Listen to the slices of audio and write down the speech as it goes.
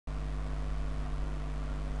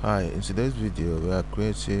Hi, in today's video we are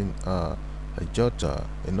creating a jotter,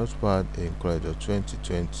 a notepad in CorelDraw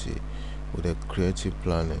 2020 with a creative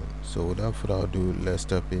planning. So without further ado, let's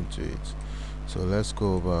step into it. So let's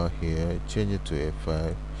go over here, change it to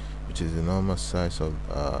A5, which is the normal size of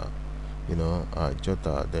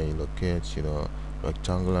jotter. Then you locate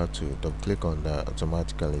rectangular to double click on that,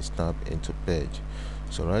 automatically snap into page.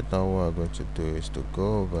 So right now what we're going to do is to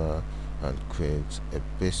go over and create a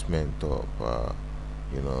basement of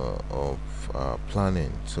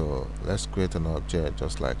planning. So let's create an object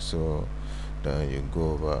just like so. Then you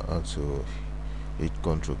go over onto hit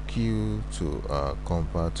Ctrl Q to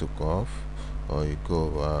convert to curve, or you go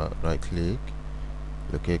over right click,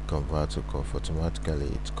 locate convert to curve, automatically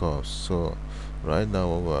it curves. So right now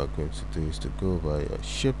what we are going to do is to go over your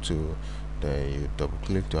shape tool, then you double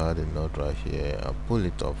click to add a node right here and pull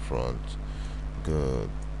it up front. Good.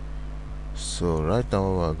 So right now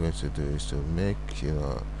what we're going to do is to make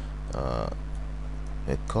uh,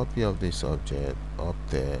 a copy of this object up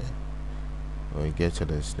there. When you get to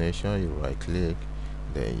the destination, you right click,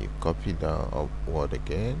 then you copy down upward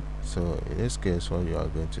again. So in this case what you are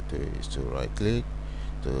going to do is to right click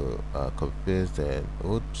to copy paste, then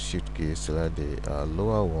hold shift key, select the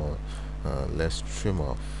lower one, let's trim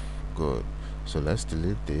off. Good. So let's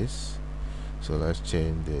delete this. So let's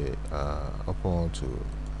change the upper one to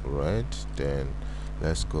red. Then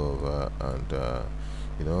let's go over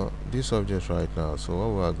and this object right now. So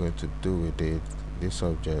what we are going to do with it, this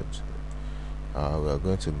object, we are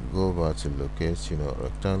going to go over to locate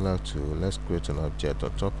rectangular tool. Let's create an object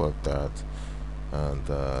on top of that, and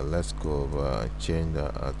let's go over and change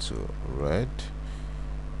that to red.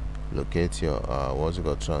 Locate your what's it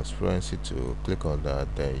called, transparency to click on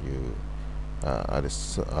that. Then you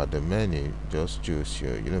at the menu, just choose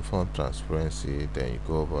your uniform transparency, then you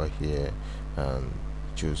go over here and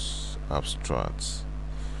choose abstract.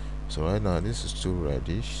 So right now this is too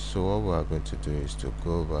reddish, so what we are going to do is to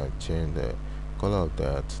go over and change the color of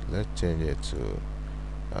that. Let's change it to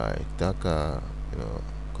a darker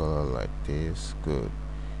color like this. Good,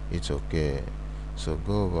 it's okay. So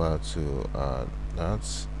go over to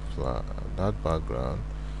that background,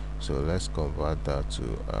 so let's convert that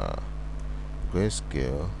to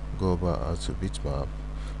grayscale. Go over to bitmap,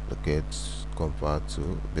 locate convert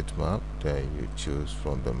to bitmap, then you choose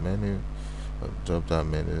from the menu, drop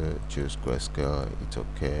down menu, choose grayscale. It's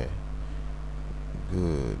okay.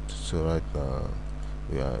 Good. So right now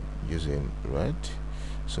we are using red.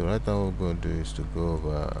 So right now what we're going to do is to go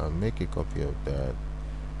over and make a copy of that,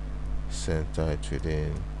 center it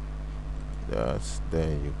within that.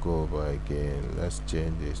 Then you go over again, let's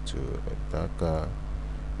change this to a darker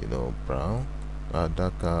brown,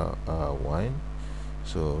 darker wine.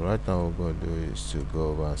 So right now what we're going to do is to go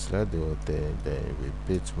over and select the whole thing, then we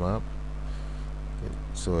bitmap.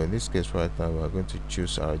 So in this case right now we are going to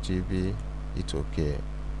choose RGB. It's okay.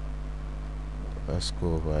 Let's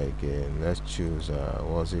go over again, let's choose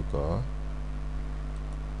what's it called,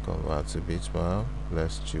 convert to bitmap.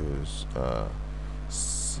 Let's choose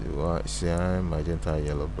cyan, magenta,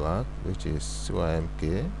 yellow, black, which is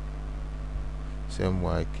CYMK,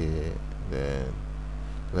 CMYK. Then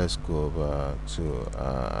let's go over to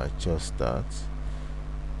adjust that,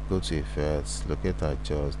 go to effects, locate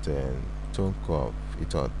adjust, then tone curve.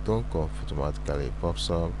 It on tone curve automatically pops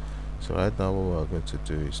up. So right now what we're going to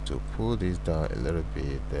do is to pull this down a little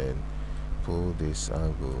bit, then pull this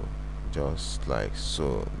angle just like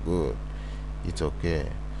so. Good, it's okay.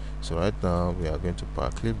 So right now we are going to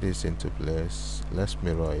back clip this into place. Let's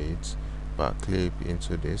mirror it, back clip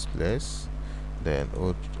into this place, then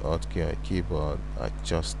alt key on keyboard,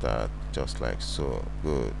 adjust that just like so.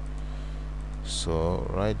 Good. So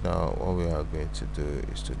right now what we are going to do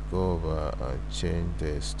is to go over and change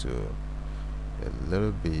this to a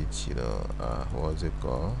little bit what's it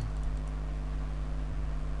called,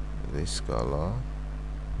 this color.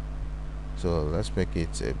 So let's make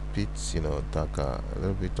it a bit darker, a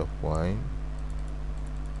little bit of wine.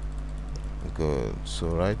 Good. So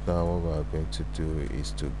right now what we are going to do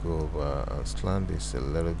is to go over and slant this a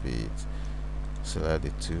little bit, select the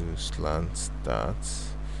two slant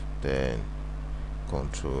dots, then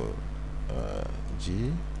Control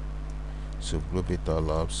G to group it all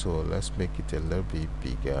up. So let's make it a little bit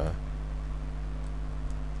bigger.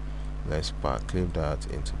 Let's back clip that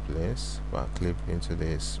into place, back clip into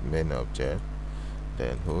this main object,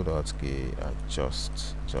 then hold alt key,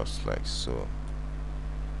 adjust just like so.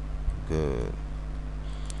 Good.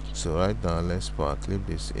 So right now let's back clip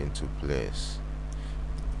this into place,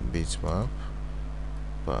 bitmap,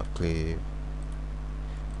 back clip,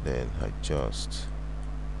 then adjust.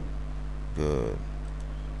 Good.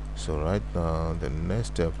 So right now the next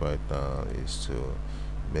step right now is to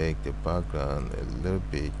make the background a little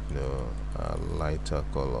bit, a lighter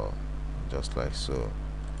color, just like so.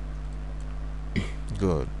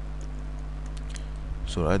 Good.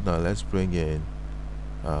 So right now let's bring in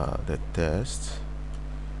the text.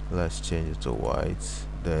 Let's change it to white,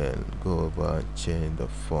 then go over and change the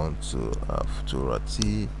font to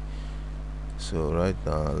Rati. So right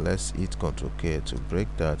now let's hit Ctrl K to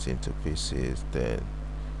break that into pieces, then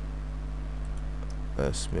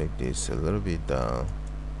let's make this a little bit down.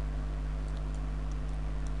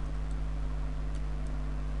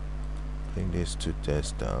 Bring these two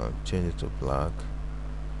text down, change it to black.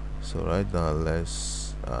 So right now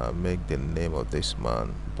let's make the name of this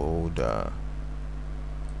man bolder.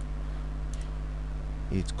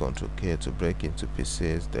 Hit Ctrl K to break into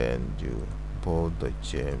pieces, then you bold the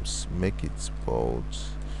gems, make it bold,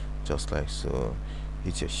 just like so.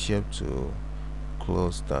 Hit your shape to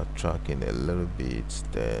close that tracking a little bit,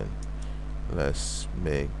 then let's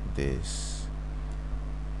make this,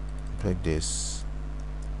 break this,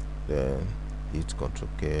 then hit Ctrl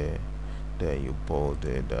K, then you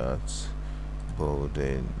bolded that,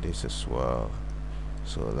 bolded this as well.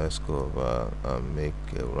 So let's go over and make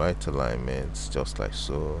a right alignment, just like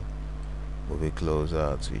so. Move it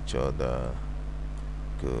closer to each other.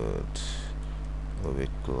 Good. Move it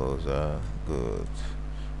closer. Good.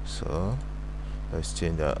 So let's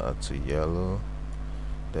change that to yellow,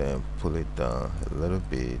 then pull it down a little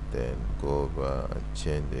bit, then go over and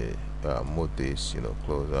change it, move this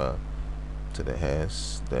closer to the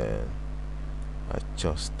hairs, then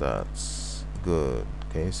adjust that. Good.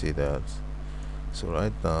 Can you see that? So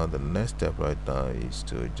right now the next step right now is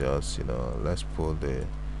to just let's pull the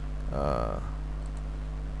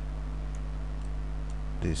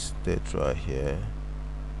this date right here,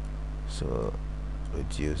 so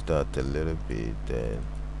reduce that a little bit, then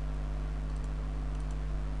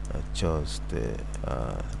adjust the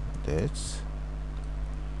dates.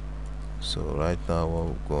 So right now what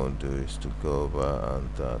we're going to do is to go over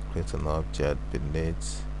and create an object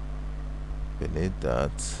beneath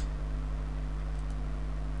that.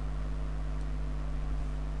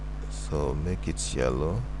 So make it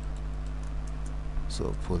yellow,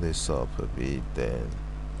 so pull this up a bit, then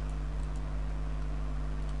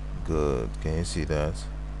good. Can you see that?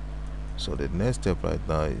 So the next step right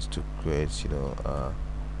now is to create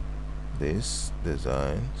this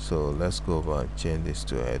design. So let's go over and change this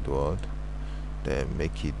to Edward, then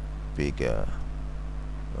make it bigger.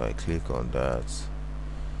 Right click on that.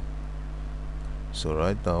 So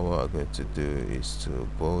right now what I'm going to do is to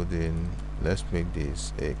bolding. Let's make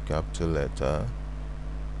this a capital letter.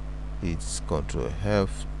 It's Ctrl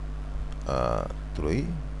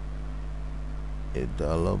F3. A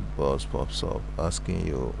dialog box pops up asking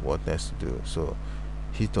you what next to do. So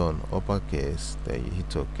hit on uppercase, then you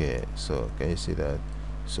hit OK. So can you see that?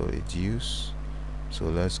 So reduce. So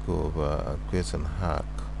let's go over and create an arc,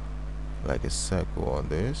 like a circle on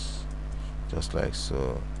this, just like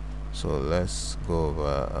so. So let's go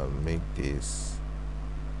over and make this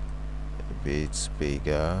a bit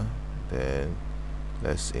bigger, then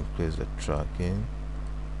let's increase the tracking,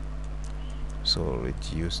 so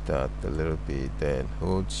reduce that a little bit, then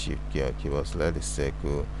hold shift key on keyboard, select the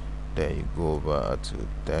circle, then you go over to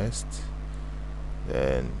text,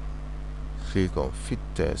 then click on fit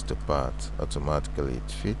text to part, automatically it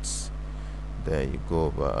fits. Then you go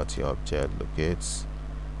over to your object, locate,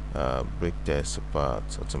 break text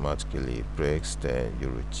apart, automatically it breaks, then you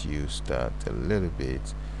reduce that a little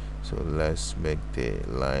bit. So let's make the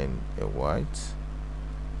line a white.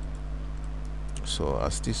 So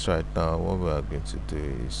as this right now, what we are going to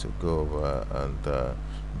do is to go over and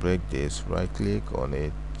break this, right click on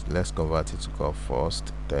it, let's convert it to curve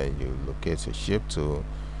first, then you locate your shape tool.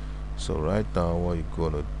 So right now what you're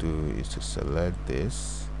going to do is to select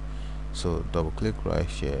this, so double click right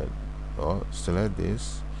here, or select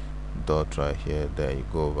this dot right here, then you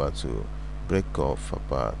go over to break off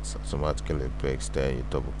apart, automatically it breaks, then you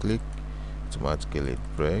double click, automatically it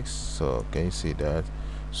breaks. So can you see that?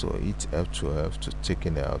 So hit F12 to take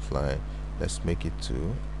in the outline, let's make it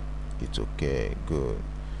 2, it's okay. Good.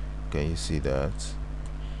 Can you see that?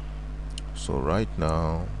 So right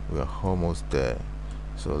now we are almost there.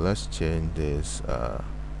 So let's change this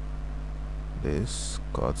this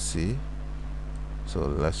courtesy. So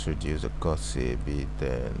let's reduce the courtesy a bit,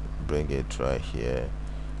 then bring it right here.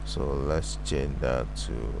 So let's change that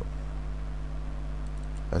to,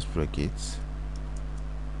 let's break it,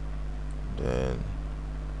 then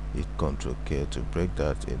hit Ctrl K to break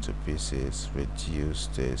that into pieces, reduce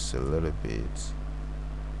this a little bit.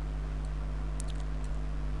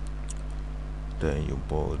 then you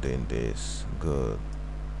bold in this. Good.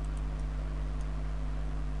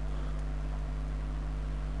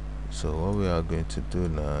 So what we are going to do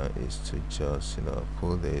now is to just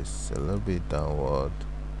pull this a little bit downward.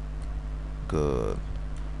 Good.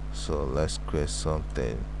 So let's create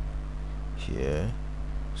something here.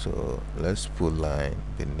 So let's put line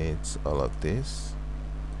beneath all of this.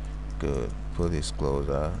 Good. Put this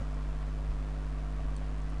closer.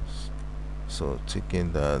 So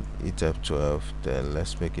taking that F12, then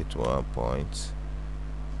let's make it 1 point.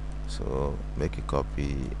 So make a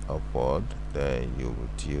copy upward, then you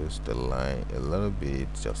reduce the line a little bit,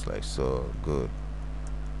 just like so. Good.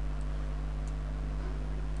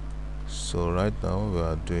 So right now, what we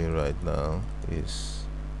are doing right now is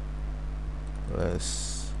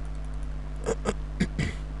let's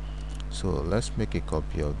make a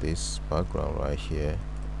copy of this background right here.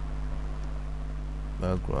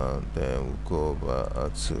 Background, then we'll go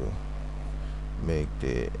over to make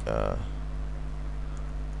the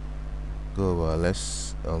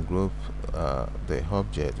let's ungroup the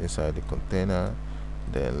object inside the container,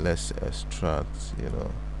 then let's extract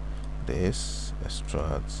this,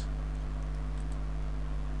 extract,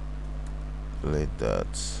 delete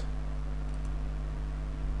that.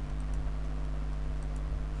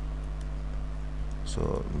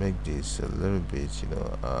 So make this a little bit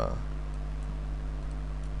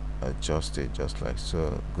adjust it just like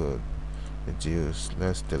so. Good. Reduce.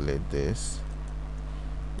 Let's delete this,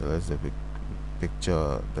 delete the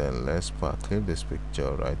picture, then let's clip this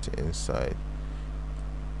picture right inside.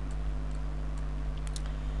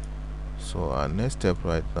 So our next step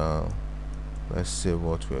right now, let's see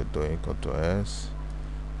what we're doing. Ctrl S,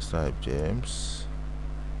 type James,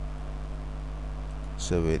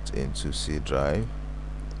 save it into C drive,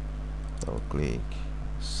 double click,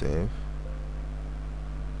 save.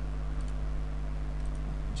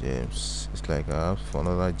 James, it's like I have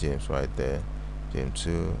another James right there, James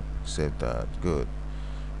 2, save that. Good.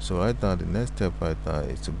 So right now the next step right now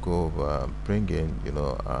is to go over and bring in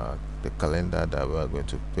the calendar that we are going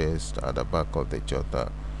to paste at the back of the jotter.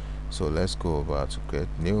 So let's go over to create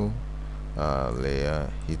new layer,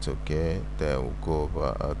 hit OK, then we'll go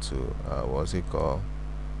over to what's it called.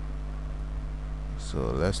 So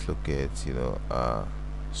let's look at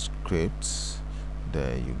scripts,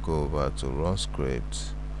 then you go over to run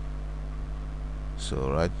scripts.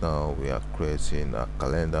 So right now we are creating a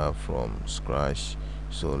calendar from scratch.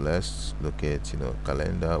 So let's look at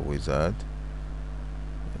calendar wizard.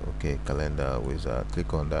 Okay, calendar wizard,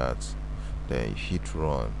 click on that, then you hit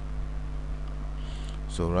run.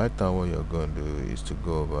 So right now what you're going to do is to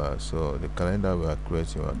go over, so the calendar we are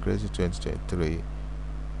creating 2023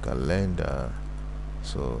 calendar.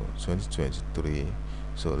 So 2023,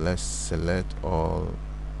 so let's select all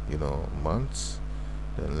months,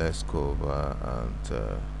 then let's go over and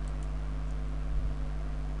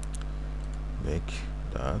make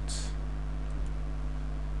that.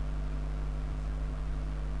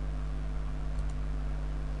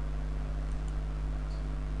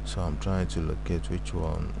 So I'm trying to locate which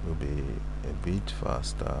one will be a bit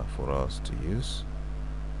faster for us to use.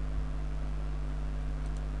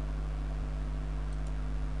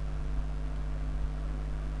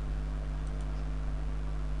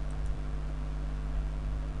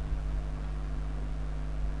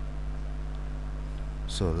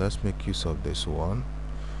 So let's make use of this one.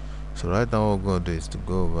 So right now what we're going to do is to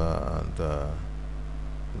go over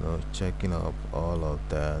and checking up all of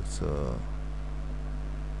that. So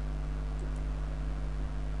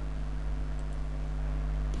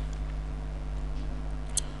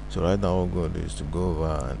right now what we're going to do is to go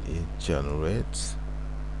over and hit generate.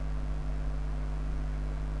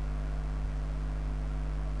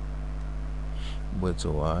 Wait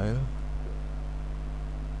a while.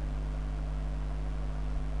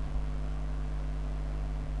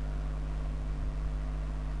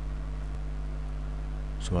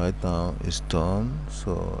 So right now it's done,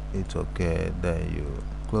 so it's okay. Then you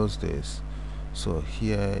close this. So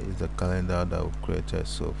here is the calendar that we created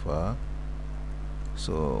so far.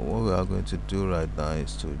 So what we are going to do right now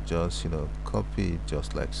is to just copy it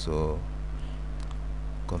just like so.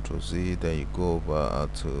 Ctrl Z, then you go over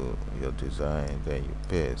to your design, then you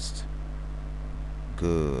paste.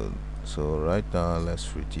 Good. So right now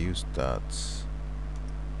let's reduce that.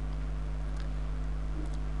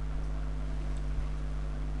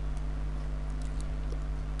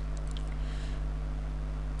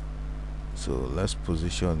 So let's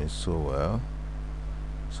position it so well.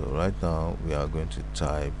 So right now we are going to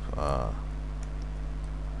type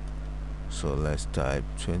so let's type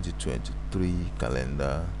 2023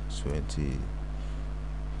 calendar,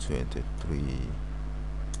 2023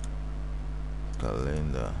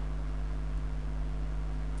 calendar.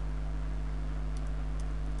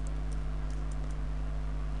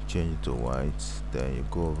 Change it to white. Then you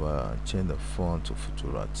go over and change the font to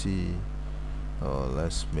Futurati, or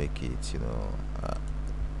let's make it,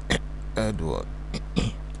 Edward.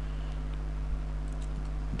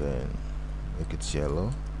 Then make it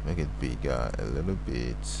yellow, make it bigger a little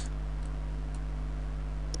bit.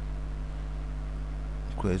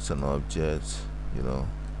 Create an object,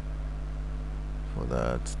 for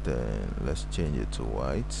that. Then let's change it to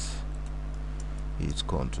white. Hit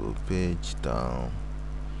control page down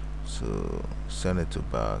to send it to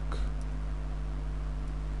back.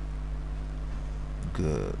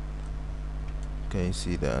 Good. Can you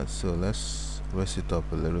see that? So let's raise it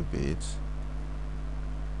up a little bit.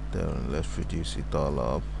 Then let's reduce it all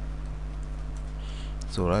up.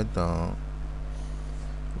 So right now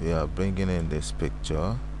we are bringing in this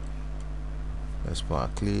picture. Let's put a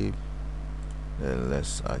clip. Then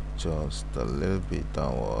let's adjust a little bit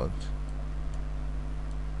downward.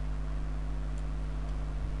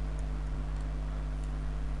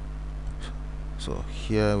 So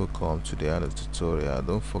here we come to the end of the tutorial.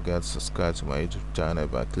 Don't forget to subscribe to my YouTube channel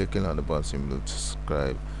by clicking on the button below to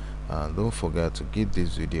subscribe, and don't forget to give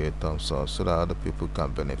this video a thumbs up so that other people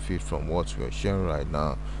can benefit from what we are sharing right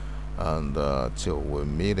now. And till we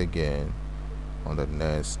meet again on the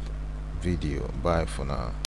next video, bye for now.